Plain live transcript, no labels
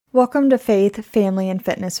Welcome to Faith, Family, and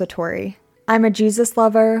Fitness with Tori. I'm a Jesus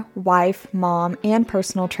lover, wife, mom, and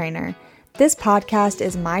personal trainer. This podcast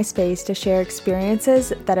is my space to share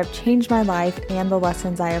experiences that have changed my life and the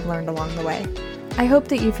lessons I have learned along the way. I hope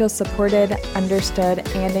that you feel supported, understood,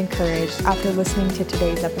 and encouraged after listening to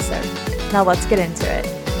today's episode. Now let's get into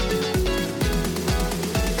it.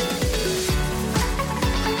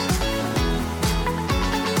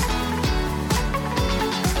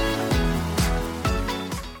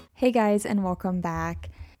 Hey guys, and welcome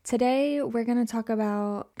back. Today we're going to talk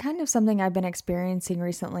about kind of something I've been experiencing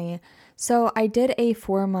recently. So I did a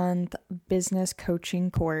 4-month business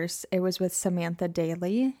coaching course. It was with Samantha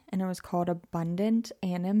Daily, and it was called Abundant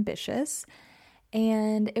and Ambitious.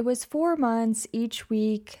 And it was 4 months. Each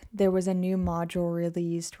week there was a new module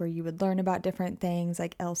released where you would learn about different things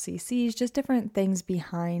like LCCs, just different things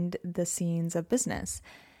behind the scenes of business.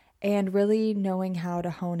 And really knowing how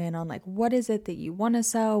to hone in on like, what is it that you want to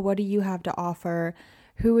sell? What do you have to offer?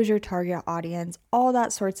 Who is your target audience? All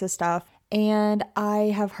that sorts of stuff. And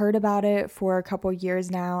I have heard about it for a couple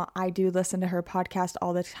years now. I do listen to her podcast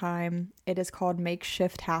all the time. It is called Make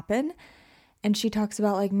Shift Happen. And she talks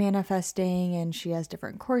about like manifesting, and she has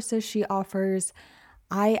different courses she offers.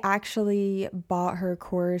 I actually bought her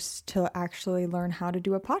course to actually learn how to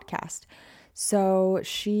do a podcast. So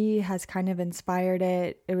she has kind of inspired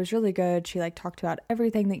it. It was really good. She talked about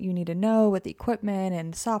everything that you need to know with equipment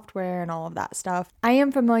and software and all of that stuff. I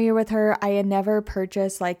am familiar with her. I had never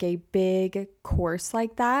purchased like a big course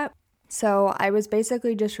like that. So I was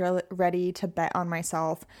basically just ready to bet on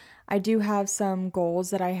myself. I do have some goals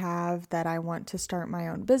that I have that I want to start my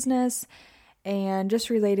own business, and just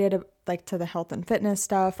related to the health and fitness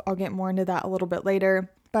stuff. I'll get more into that a little bit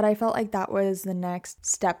later. But I felt like that was the next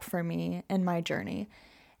step for me in my journey.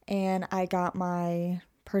 And I got my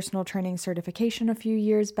personal training certification a few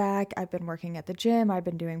years back. I've been working at the gym. I've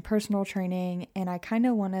been doing personal training. And I kind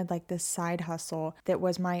of wanted this side hustle that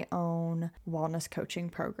was my own wellness coaching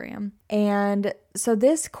program. And so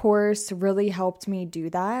this course really helped me do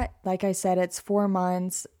that. Like I said, it's 4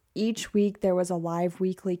 months. Each week there was a live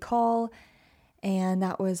weekly call. And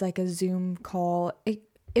that was like a Zoom call.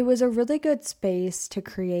 It was a really good space to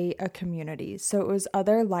create a community. So it was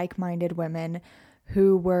other like-minded women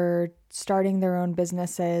who were starting their own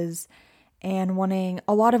businesses and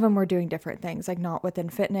a lot of them were doing different things, like not within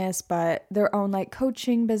fitness, but their own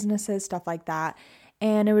coaching businesses, stuff like that.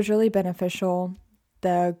 And it was really beneficial.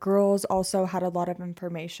 The girls also had a lot of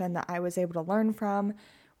information that I was able to learn from.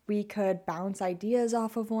 We could bounce ideas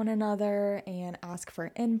off of one another and ask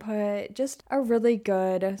for input. Just a really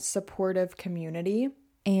good, supportive community.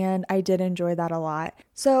 And I did enjoy that a lot.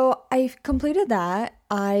 So I completed that.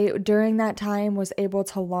 During that time, was able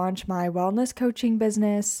to launch my wellness coaching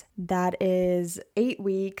business. That is 8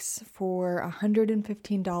 weeks for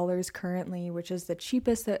 $115 currently, which is the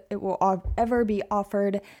cheapest that it will ever be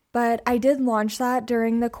offered. But I did launch that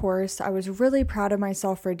during the course. I was really proud of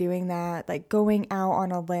myself for doing that, going out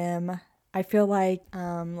on a limb. I feel like,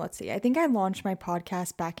 I think I launched my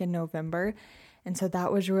podcast back in November. And so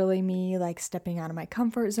that was really me stepping out of my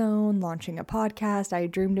comfort zone, launching a podcast. I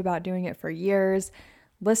dreamed about doing it for years,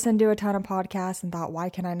 listened to a ton of podcasts and thought, why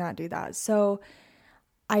can I not do that? So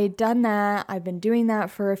I had done that. I've been doing that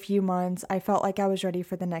for a few months. I felt like I was ready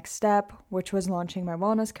for the next step, which was launching my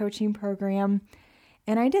wellness coaching program.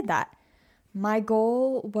 And I did that. My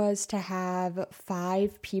goal was to have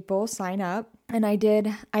 5 people sign up, and I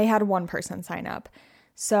had 1 person sign up.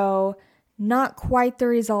 So not quite the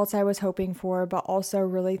results I was hoping for, but also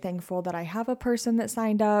really thankful that I have a person that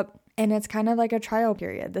signed up, and it's kind of like a trial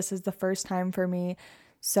period. This is the first time for me.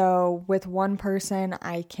 So with 1 person,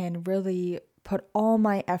 I can really put all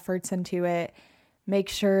my efforts into it, make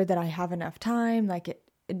sure that I have enough time.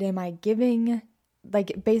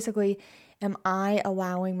 Am I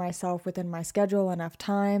allowing myself within my schedule enough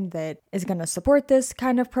time that is going to support this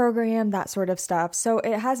kind of program, that sort of stuff. So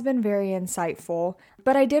it has been very insightful,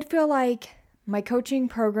 but I did feel like my coaching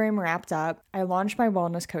program wrapped up. I launched my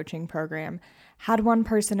wellness coaching program, had 1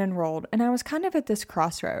 person enrolled, and I was kind of at this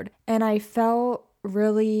crossroad. And I felt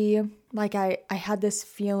really like I had this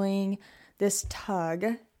feeling, this tug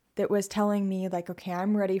that was telling me okay,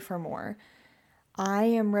 I'm ready for more. I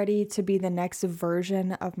am ready to be the next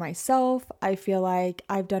version of myself. I feel like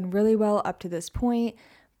I've done really well up to this point,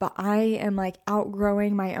 but I am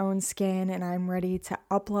outgrowing my own skin, and I'm ready to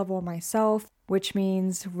up-level myself, which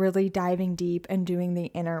means really diving deep and doing the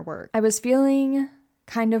inner work. I was feeling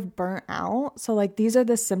kind of burnt out. So these are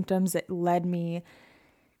the symptoms that led me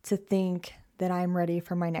to think that I'm ready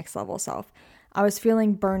for my next level self. I was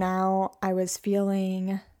feeling burnout. I was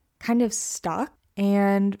feeling kind of stuck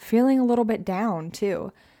and feeling a little bit down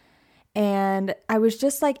too. And I was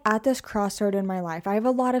just like at this crossroad in my life. I have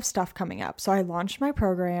a lot of stuff coming up. So I launched my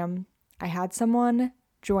program. I had someone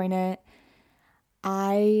join it.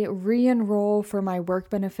 I re-enroll for my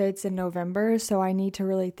work benefits in November, so I need to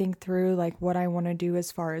really think through like what I want to do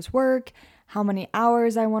as far as work, how many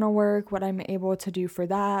hours I want to work, what I'm able to do for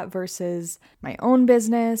that versus my own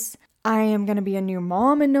business. I am going to be a new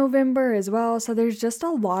mom in November as well, so there's just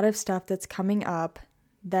a lot of stuff that's coming up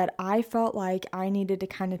that I felt like I needed to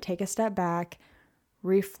kind of take a step back,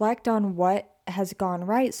 reflect on what has gone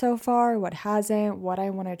right so far, what hasn't, what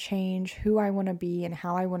I want to change, who I want to be, and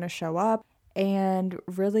how I want to show up. And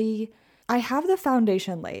really, I have the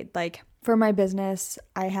foundation laid. Like for my business,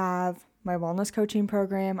 I have my wellness coaching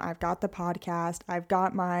program, I've got the podcast, I've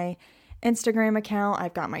got my Instagram account,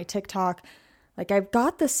 I've got my TikTok. Like I've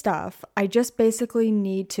got the stuff. I just basically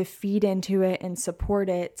need to feed into it and support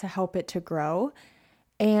it to help it to grow.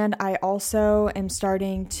 And I also am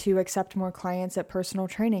starting to accept more clients at personal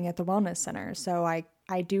training at the wellness center. So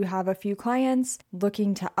I do have a few clients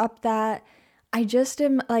looking to up that. I just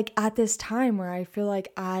am like at this time where I feel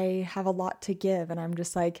like I have a lot to give and I'm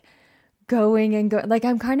just like going and going. Like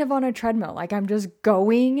I'm kind of on a treadmill. Like I'm just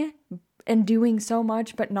going and doing so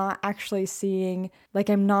much, but not actually seeing, like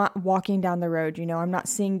I'm not walking down the road, I'm not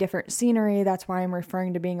seeing different scenery. That's why I'm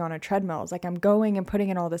referring to being on a treadmill. It's like I'm going and putting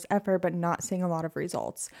in all this effort, but not seeing a lot of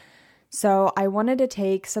results. So I wanted to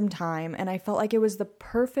take some time and I felt like it was the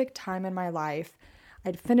perfect time in my life.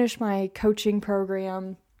 I'd finished my coaching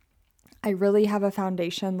program. I really have a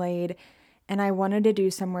foundation laid and I wanted to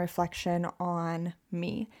do some reflection on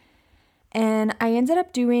me. And I ended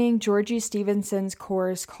up doing Georgie Stevenson's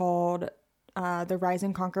course called the Rise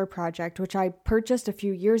and Conquer Project, which I purchased a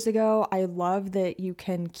few years ago. I love that you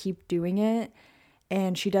can keep doing it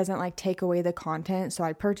and she doesn't like take away the content. So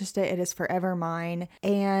I purchased it. It is forever mine.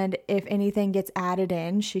 And if anything gets added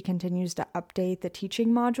in, she continues to update the teaching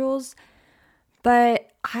modules.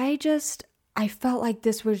 But I felt like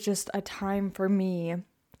this was just a time for me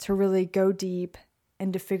to really go deep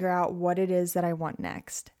and to figure out what it is that I want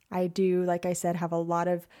next. I do, like I said, have a lot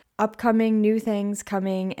of upcoming new things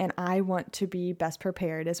coming and I want to be best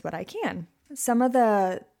prepared as what I can. Some of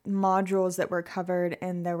the modules that were covered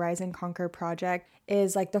in the Rise and Conquer project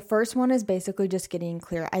is like the first one is basically just getting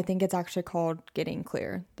clear. I think it's actually called Getting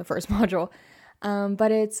Clear, the first module.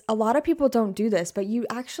 But it's a lot of people don't do this, but you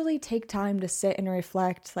actually take time to sit and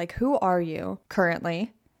reflect, like, who are you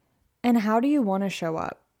currently and how do you want to show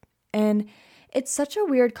up? And it's such a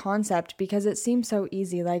weird concept because it seems so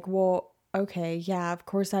easy. Like, well, okay, yeah, of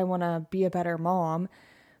course I want to be a better mom,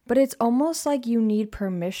 but it's almost like you need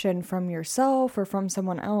permission from yourself or from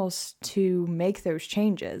someone else to make those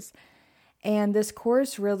changes. And this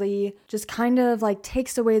course really just kind of like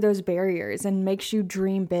takes away those barriers and makes you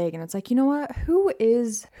dream big. And it's like, you know what? Who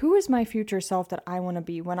is my future self that I want to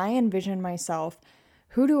be? When I envision myself,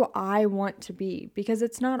 who do I want to be? Because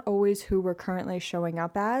it's not always who we're currently showing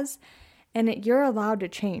up as. And you're allowed to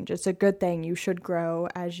change. It's a good thing. You should grow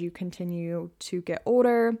as you continue to get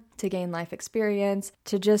older, to gain life experience,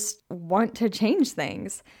 to just want to change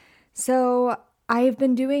things. So I've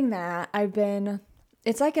been doing that.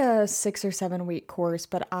 It's like a 6 or 7 week course,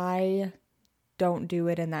 but I don't do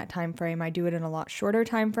it in that time frame. I do it in a lot shorter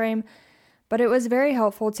time frame. But it was very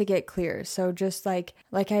helpful to get clear. So just like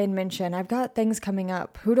I had mentioned, I've got things coming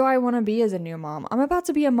up. Who do I want to be as a new mom? I'm about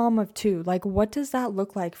to be a mom of 2. Like, what does that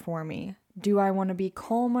look like for me? Do I want to be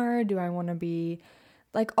calmer? Do I want to be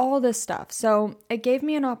like all this stuff? So it gave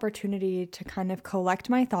me an opportunity to kind of collect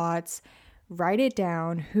my thoughts, write it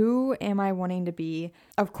down. Who am I wanting to be?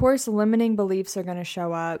 Of course, limiting beliefs are going to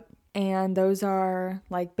show up. And those are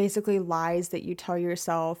like basically lies that you tell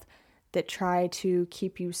yourself that try to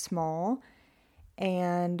keep you small.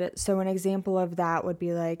 And so an example of that would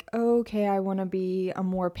be like, okay, I want to be a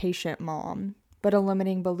more patient mom. But a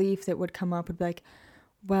limiting belief that would come up would be like,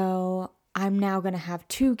 well, I'm now going to have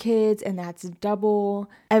 2 kids and that's double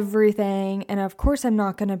everything. And of course, I'm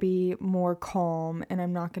not going to be more calm and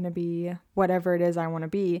I'm not going to be whatever it is I want to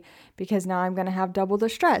be because now I'm going to have double the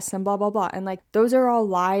stress and blah, blah, blah. And like, those are all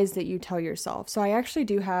lies that you tell yourself. So I actually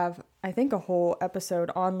do have, I think, a whole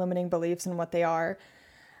episode on limiting beliefs and what they are.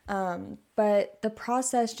 But the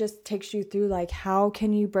process just takes you through like, how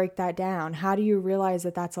can you break that down? How do you realize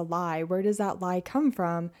that that's a lie? Where does that lie come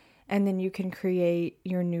from? And then you can create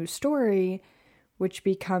your new story, which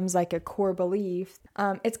becomes like a core belief.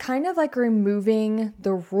 It's kind of like removing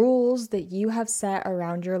the rules that you have set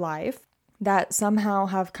around your life that somehow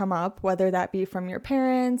have come up, whether that be from your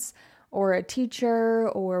parents or a teacher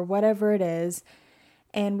or whatever it is.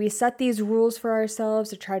 And we set these rules for ourselves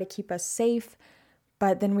to try to keep us safe.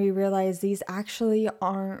 But then we realize these actually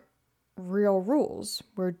aren't real rules.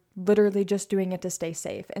 We're literally just doing it to stay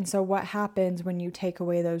safe. And so what happens when you take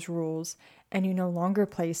away those rules and you no longer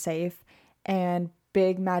play safe and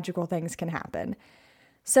big magical things can happen?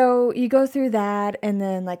 So you go through that, and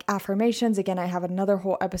then like affirmations. Again, I have another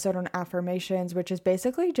whole episode on affirmations, which is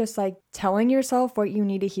basically just like telling yourself what you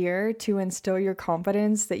need to hear to instill your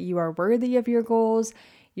confidence that you are worthy of your goals,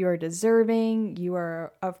 you are deserving, you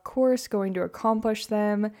are, of course, going to accomplish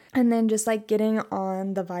them, and then just like getting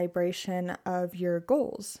on the vibration of your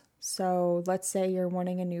goals. So let's say you're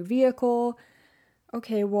wanting a new vehicle.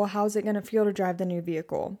 Okay, well, how's it going to feel to drive the new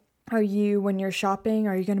vehicle? When you're shopping,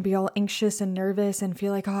 are you going to be all anxious and nervous and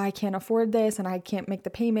feel like, oh, I can't afford this and I can't make the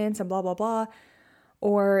payments and blah, blah, blah?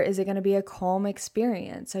 Or is it going to be a calm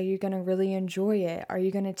experience? Are you going to really enjoy it? Are you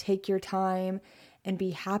going to take your time and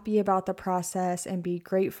be happy about the process and be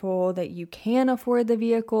grateful that you can afford the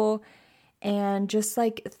vehicle? And just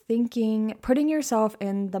like putting yourself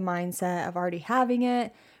in the mindset of already having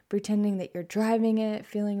it, pretending that you're driving it,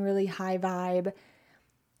 feeling really high vibe.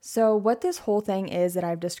 So what this whole thing is that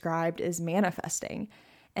I've described is manifesting.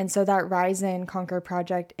 And so that Rise and Conquer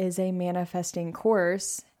project is a manifesting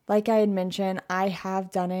course. Like I had mentioned, I have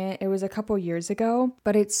done it. It was a couple years ago,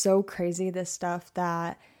 but it's so crazy, this stuff,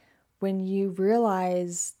 that when you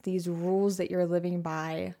realize these rules that you're living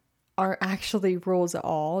by aren't actually rules at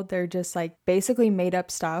all. They're just like basically made up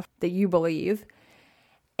stuff that you believe.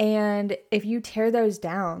 And if you tear those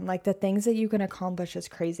down, like the things that you can accomplish is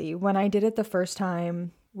crazy. When I did it the first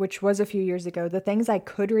time, which was a few years ago, the things I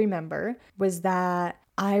could remember was that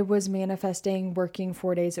I was manifesting working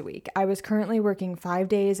 4 days a week. I was currently working 5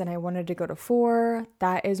 days and I wanted to go to 4.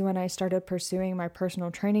 That is when I started pursuing my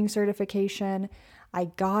personal training certification. I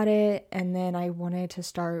got it, and then I wanted to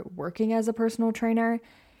start working as a personal trainer.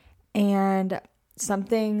 And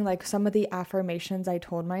something like some of the affirmations I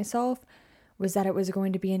told myself was that it was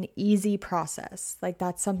going to be an easy process. Like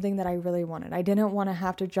that's something that I really wanted. I didn't want to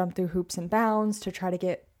have to jump through hoops and bounds to try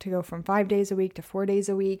to go from 5 days a week to 4 days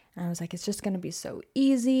a week. And I was like, it's just going to be so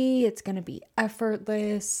easy. It's going to be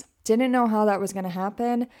effortless. Didn't know how that was going to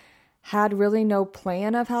happen. Had really no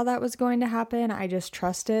plan of how that was going to happen. I just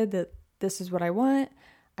trusted that this is what I want.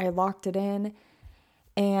 I locked it in.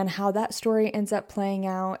 And how that story ends up playing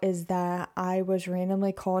out is that I was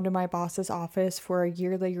randomly called to my boss's office for a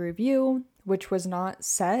yearly review, which was not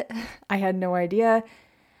set. I had no idea.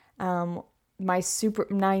 My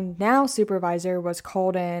now supervisor was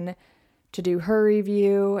called in to do her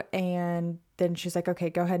review, and then she's like, okay,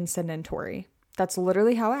 go ahead and send in Tori. That's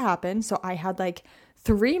literally how it happened. So I had like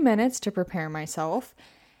 3 minutes to prepare myself,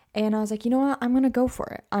 and I was like, you know what? I'm going to go for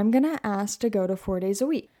it. I'm going to ask to go to 4 days a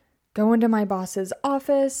week. Go into my boss's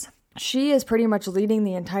office. She is pretty much leading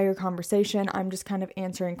the entire conversation. I'm just kind of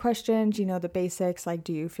answering questions, the basics, like,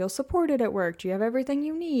 do you feel supported at work? Do you have everything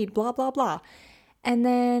you need? Blah, blah, blah. And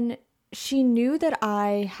then she knew that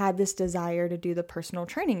I had this desire to do the personal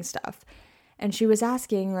training stuff. And she was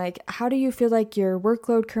asking, like, how do you feel like your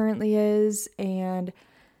workload currently is? And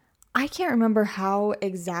I can't remember how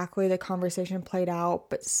exactly the conversation played out,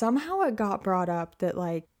 but somehow it got brought up that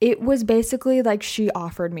like, it was basically like she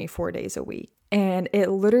offered me 4 days a week, and it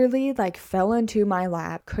literally like fell into my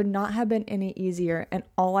lap. Could not have been any easier. And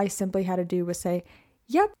all I simply had to do was say,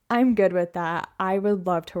 yep, I'm good with that. I would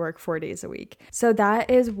love to work 4 days a week. So that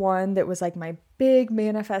is one that was like my big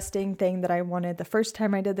manifesting thing that I wanted the first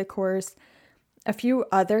time I did the course. A few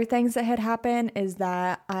other things that had happened is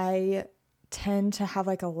that I tend to have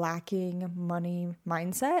like a lacking money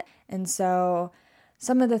mindset. And so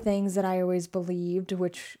some of the things that I always believed,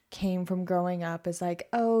 which came from growing up, is like,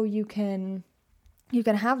 oh, you can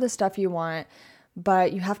have the stuff you want,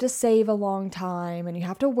 but you have to save a long time and you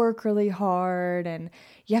have to work really hard and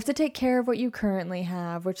you have to take care of what you currently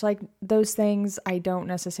have, which like those things I don't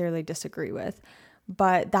necessarily disagree with.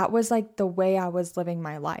 But that was like the way I was living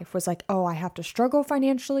my life, was like, oh, I have to struggle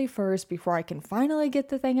financially first before I can finally get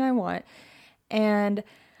the thing I want. And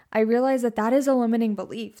I realized that that is a limiting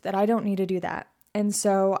belief, that I don't need to do that. And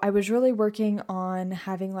so I was really working on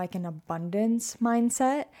having like an abundance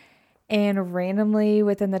mindset. And randomly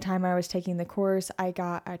within the time I was taking the course, I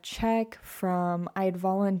got a check I had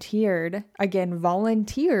volunteered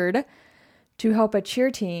to help a cheer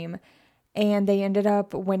team, and they ended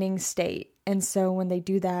up winning state. And so when they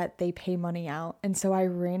do that, they pay money out. And so I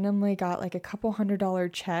randomly got like a couple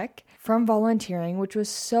 $100 check from volunteering, which was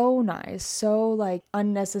so nice, so like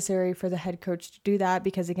unnecessary for the head coach to do that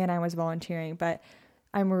because again, I was volunteering, but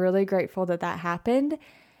I'm really grateful that that happened.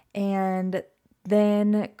 And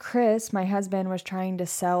Then Chris, my husband, was trying to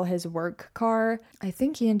sell his work car. I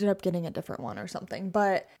think he ended up getting a different one or something,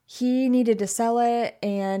 but he needed to sell it,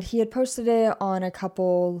 and he had posted it on a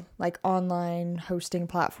couple like online hosting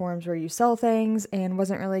platforms where you sell things and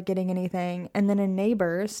wasn't really getting anything. And then a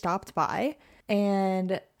neighbor stopped by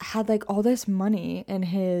and had like all this money in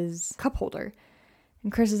his cup holder.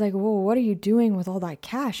 And Chris is like, "Whoa, what are you doing with all that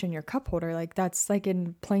cash in your cup holder? Like, that's like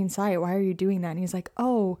in plain sight. Why are you doing that?" And he's like,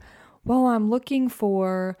 "Oh, well, I'm looking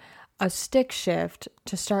for a stick shift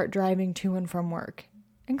to start driving to and from work."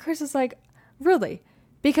 And Chris is like, "Really?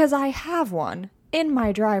 Because I have one in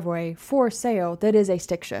my driveway for sale that is a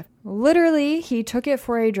stick shift." Literally, he took it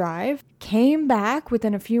for a drive, came back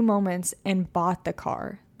within a few moments, and bought the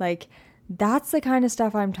car. Like, that's the kind of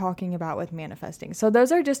stuff I'm talking about with manifesting. So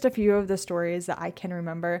those are just a few of the stories that I can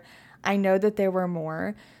remember. I know that there were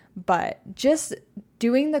more, but just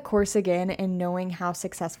doing the course again and knowing how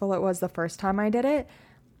successful it was the first time I did it,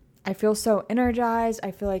 I feel so energized.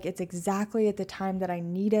 I feel like it's exactly at the time that I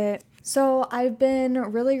need it. So I've been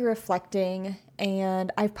really reflecting,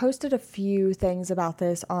 and I've posted a few things about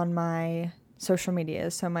this on my social media,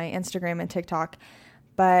 so my Instagram and TikTok.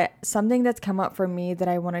 But something that's come up for me that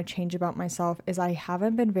I want to change about myself is I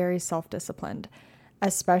haven't been very self-disciplined,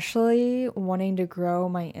 especially wanting to grow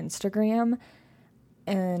my Instagram.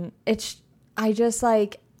 And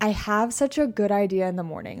I have such a good idea in the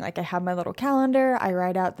morning. Like, I have my little calendar. I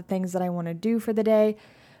write out the things that I want to do for the day.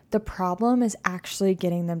 The problem is actually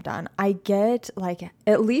getting them done. I get like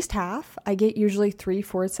at least half. I get usually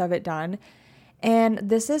 3/4 of it done. And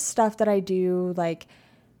this is stuff that I do like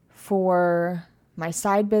for my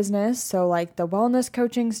side business. So like the wellness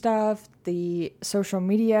coaching stuff, the social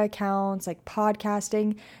media accounts, like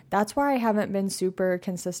podcasting. That's why I haven't been super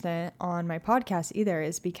consistent on my podcast either,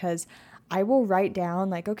 is because I will write down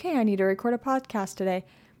like, okay, I need to record a podcast today,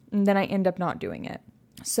 and then I end up not doing it.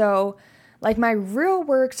 So like my real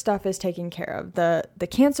work stuff is taken care of. The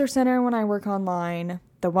cancer center when I work online,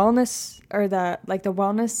 the wellness or the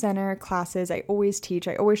wellness center classes I always teach.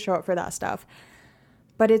 I always show up for that stuff.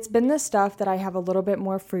 But it's been the stuff that I have a little bit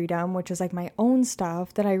more freedom, which is like my own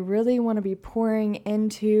stuff that I really want to be pouring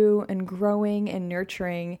into and growing and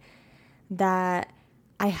nurturing, that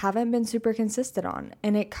I haven't been super consistent on.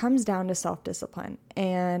 And it comes down to self-discipline.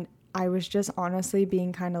 And I was just honestly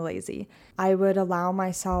being kind of lazy. I would allow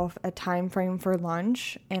myself a time frame for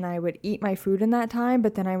lunch, and I would eat my food in that time,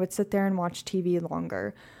 but then I would sit there and watch TV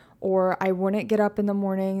longer. Or I wouldn't get up in the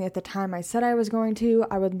morning at the time I said I was going to.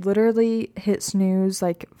 I would literally hit snooze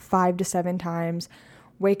like 5 to 7 times,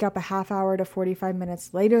 wake up a half hour to 45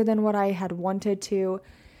 minutes later than what I had wanted to.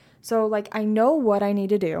 So like, I know what I need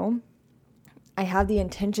to do. I have the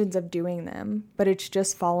intentions of doing them, but it's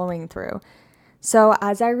just following through. So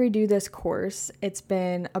as I redo this course, it's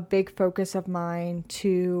been a big focus of mine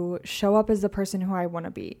to show up as the person who I want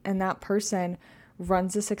to be. And that person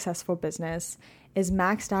runs a successful business, is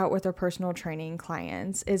maxed out with her personal training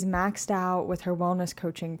clients, is maxed out with her wellness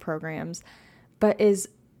coaching programs, but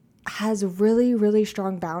has really, really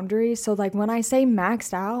strong boundaries. So like when I say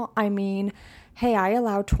maxed out, I mean, hey, I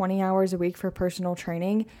allow 20 hours a week for personal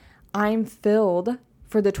training. I'm filled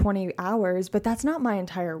for the 20 hours, but that's not my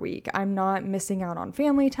entire week. I'm not missing out on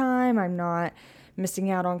family time. I'm not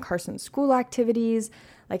missing out on Carson's school activities.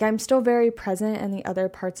 Like, I'm still very present in the other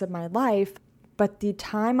parts of my life, but the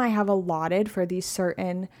time I have allotted for these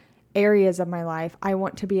certain areas of my life, I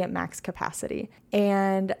want to be at max capacity.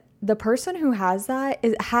 And the person who has that,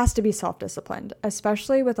 it has to be self-disciplined,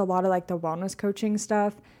 especially with a lot of like the wellness coaching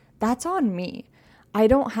stuff. That's on me. I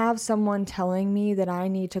don't have someone telling me that I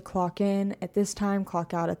need to clock in at this time,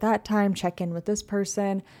 clock out at that time, check in with this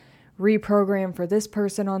person, reprogram for this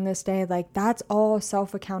person on this day. Like, that's all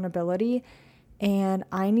self-accountability. And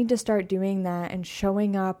I need to start doing that and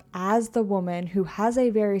showing up as the woman who has a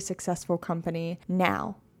very successful company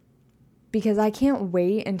now. Because I can't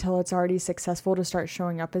wait until it's already successful to start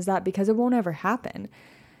showing up as that, because it won't ever happen.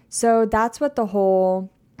 So that's what the whole,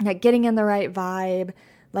 like, getting in the right vibe,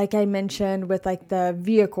 like I mentioned with like the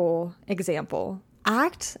vehicle example,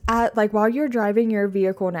 act at like while you're driving your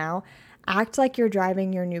vehicle now, act like you're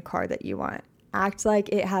driving your new car that you want. Act like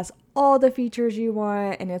it has all the features you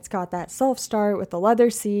want, and it's got that self-start with the leather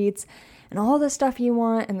seats and all the stuff you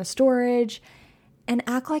want and the storage, and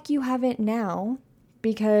act like you have it now.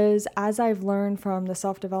 Because as I've learned from the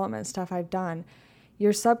self-development stuff I've done,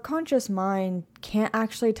 your subconscious mind can't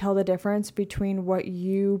actually tell the difference between what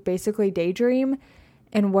you basically daydream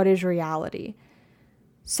and what is reality.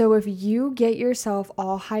 So if you get yourself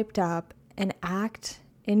all hyped up and act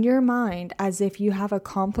in your mind as if you have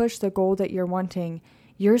accomplished the goal that you're wanting,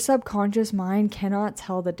 your subconscious mind cannot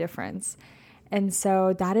tell the difference. And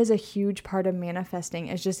so that is a huge part of manifesting,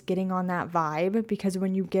 is just getting on that vibe, because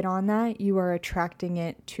when you get on that, you are attracting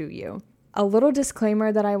it to you. A little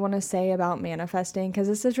disclaimer that I want to say about manifesting, because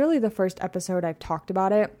this is really the first episode I've talked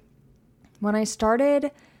about it. When I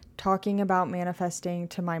started talking about manifesting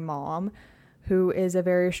to my mom, who is a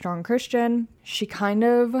very strong Christian, she kind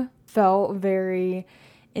of felt very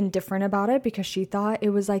indifferent about it, because she thought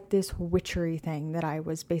it was like this witchery thing that I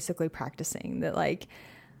was basically practicing, that like,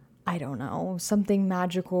 I don't know, something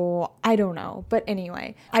magical, I don't know. But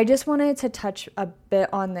anyway, I just wanted to touch a bit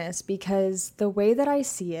on this, because the way that I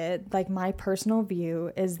see it, like my personal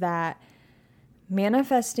view, is that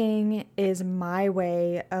manifesting is my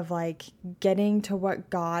way of like getting to what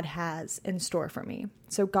God has in store for me.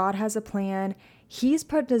 So God has a plan. He's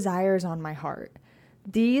put desires on my heart.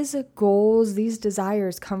 These goals, these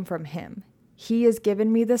desires come from Him. He has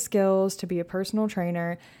given me the skills to be a personal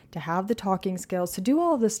trainer, to have the talking skills, to do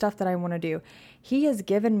all of the stuff that I want to do. He has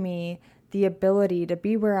given me the ability to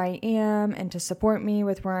be where I am and to support me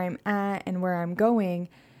with where I'm at and where I'm going.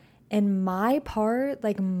 And my part,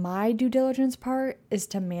 like my due diligence part, is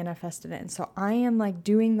to manifest it in. So I am like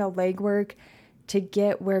doing the legwork to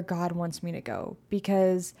get where God wants me to go,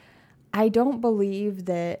 because I don't believe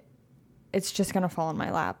that it's just going to fall in my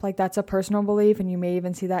lap. Like that's a personal belief, and you may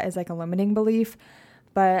even see that as like a limiting belief.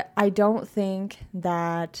 But I don't think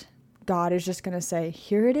that God is just going to say,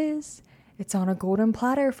 here it is. It's on a golden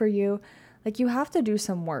platter for you. Like you have to do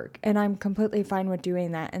some work, and I'm completely fine with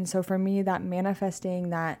doing that. And so for me, that manifesting,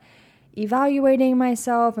 that evaluating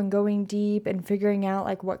myself and going deep and figuring out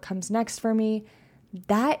like what comes next for me,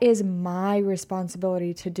 that is my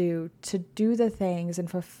responsibility to do the things and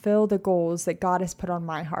fulfill the goals that God has put on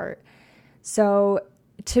my heart. So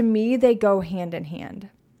to me, they go hand in hand.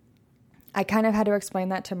 I kind of had to explain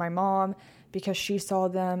that to my mom, because she saw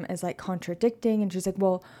them as like contradicting, and she's like,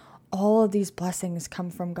 well, all of these blessings come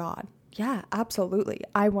from God. Yeah, absolutely.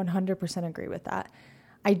 I 100% agree with that.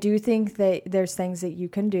 I do think that there's things that you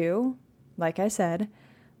can do, like I said,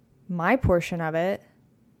 my portion of it,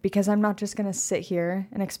 because I'm not just going to sit here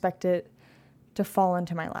and expect it to fall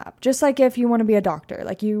into my lap. Just like if you want to be a doctor,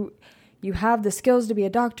 like you have the skills to be a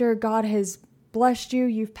doctor. God has blessed you.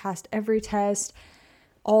 You've passed every test,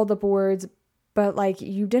 all the boards, but like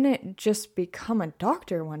you didn't just become a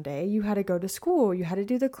doctor one day. You had to go to school. You had to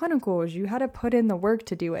do the clinicals. You had to put in the work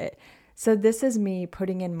to do it. So this is me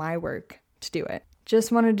putting in my work to do it.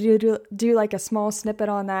 Just wanted to do like a small snippet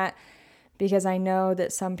on that, because I know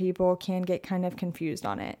that some people can get kind of confused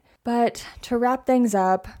on it. But to wrap things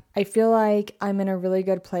up, I feel like I'm in a really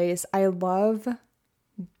good place. I love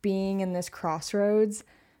being in this crossroads,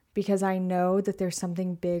 because I know that there's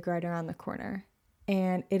something big right around the corner.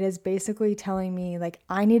 And it is basically telling me like,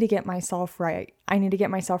 I need to get myself right. I need to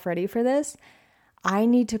get myself ready for this. I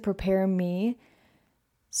need to prepare me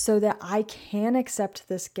so that I can accept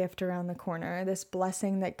this gift around the corner, this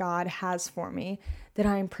blessing that God has for me, that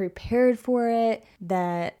I'm prepared for it,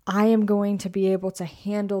 that I am going to be able to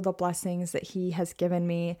handle the blessings that He has given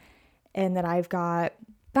me, and that I've got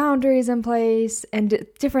boundaries in place and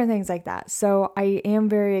different things like that. So I am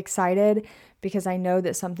very excited, because I know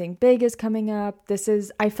that something big is coming up.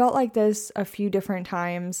 I felt like this a few different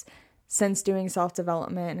times since doing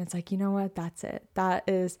self-development. And it's like, you know what? That's it.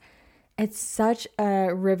 It's such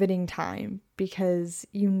a riveting time, because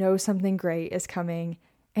you know something great is coming,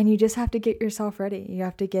 and you just have to get yourself ready. You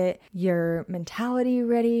have to get your mentality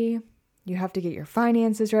ready. You have to get your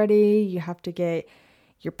finances ready. You have to get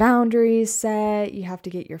your boundaries set. You have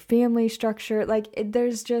to get your family structure.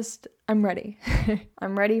 I'm ready.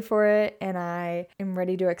 I'm ready for it, and I am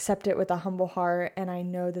ready to accept it with a humble heart. And I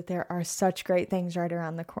know that there are such great things right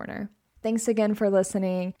around the corner. Thanks again for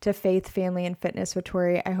listening to Faith, Family, and Fitness with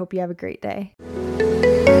Tori. I hope you have a great day.